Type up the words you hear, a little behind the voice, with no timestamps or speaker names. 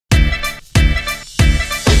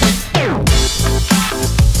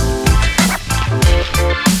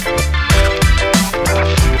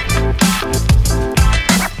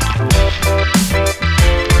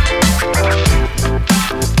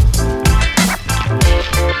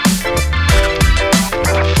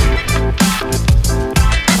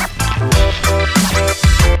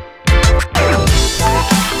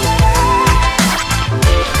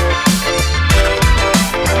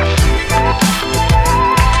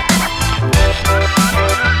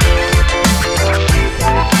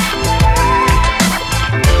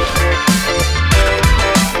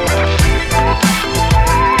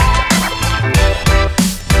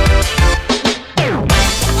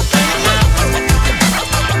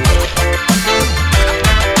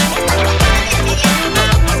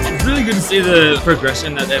see the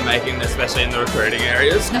progression that they're making, especially in the recruiting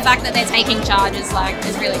areas. The fact that they're taking charge is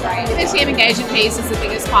really great. The team engagement piece is the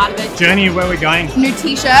biggest part of it. Journey of where we're going. New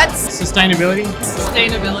t-shirts. Sustainability.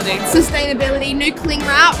 Sustainability. New cling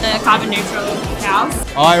wrap. The carbon neutral cows.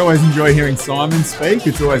 I always enjoy hearing Simon speak.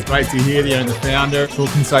 It's always great to hear the founder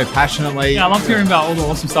talking so passionately. Yeah, I love hearing about all the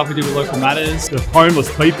awesome stuff we do with Local Matters. The homeless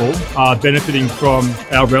people are benefiting from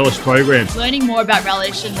our Relish program. Learning more about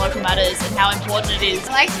Relish and Local Matters and how important it is.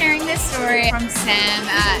 I liked hearing this story from Sam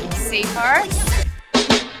at Seaforest.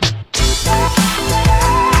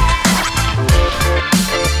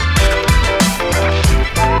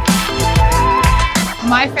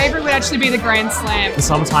 My favourite would actually be the Grand Slam. The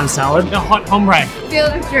summertime salad. The hot hombre.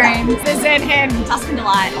 Field of Dreams. The Zen Hen. Tuscan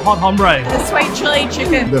Delight. The hot hombre. The sweet chili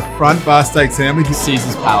chicken. The front bar steak sandwich.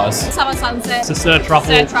 Caesar's Palace. Summer Sunset. The Sir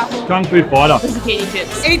Truffle. Sir Truffle. Kung Fu Fighter. The zucchini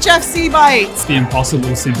chips. HFC bites. The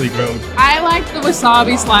Impossible Simply Grilled. I like the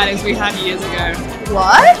wasabi sliders we had years ago.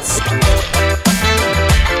 What?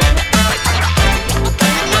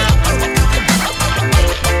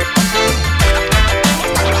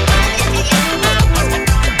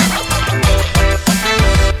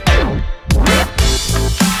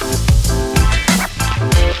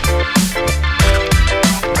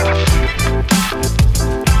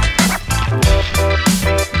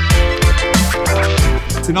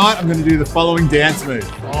 Tonight I'm going to do the following dance move.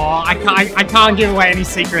 Oh, I can't give away any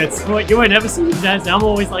secrets. You won't ever see me dance. I'm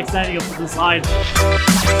always like standing up to the side.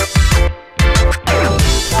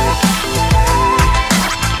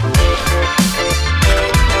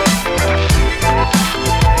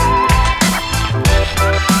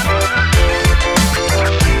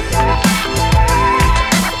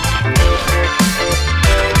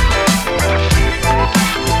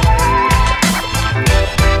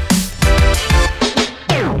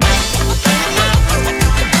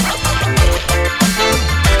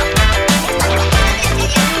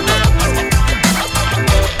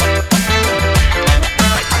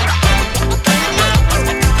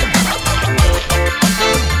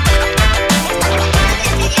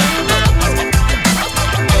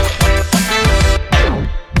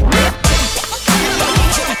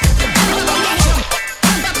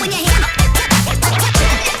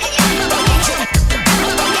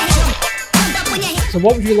 So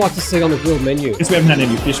what would you like to see on the grilled menu? Guess we haven't had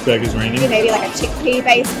any fish burgers or anything. Maybe like a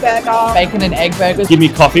chickpea-based burger. Bacon and egg burgers. Give me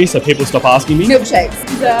coffee so people stop asking me. Milkshakes.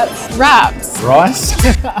 Desserts. Wraps. Rice.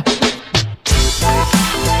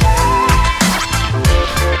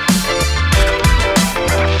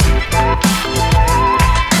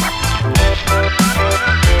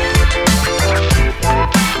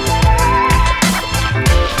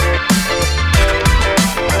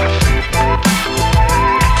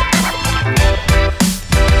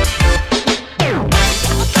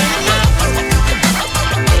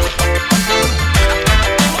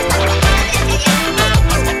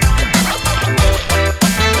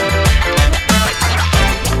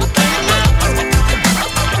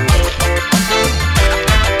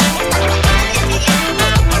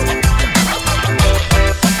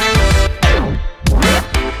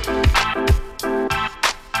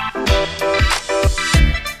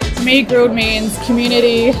 To me, grilled means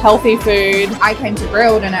community, healthy food. I came to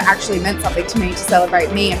Grilled and it actually meant something to me to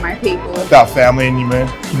celebrate me and my people. About family and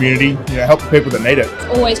community, help the people that need it.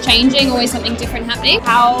 Always changing, always something different happening.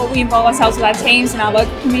 How we involve ourselves with our teams and our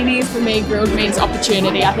local communities. For me, grilled means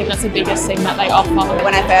opportunity. I think that's the biggest thing that they offer.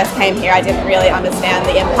 When I first came here, I didn't really understand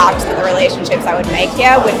the impact that the relationships I would make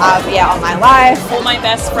here would have on my life. All my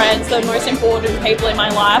best friends, the most important people in my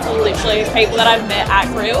life are literally people that I've met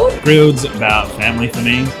at Grilled. Grilled's about family for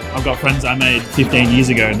me. I've got friends I made 15 years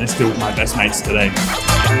ago and they're still my best mates today.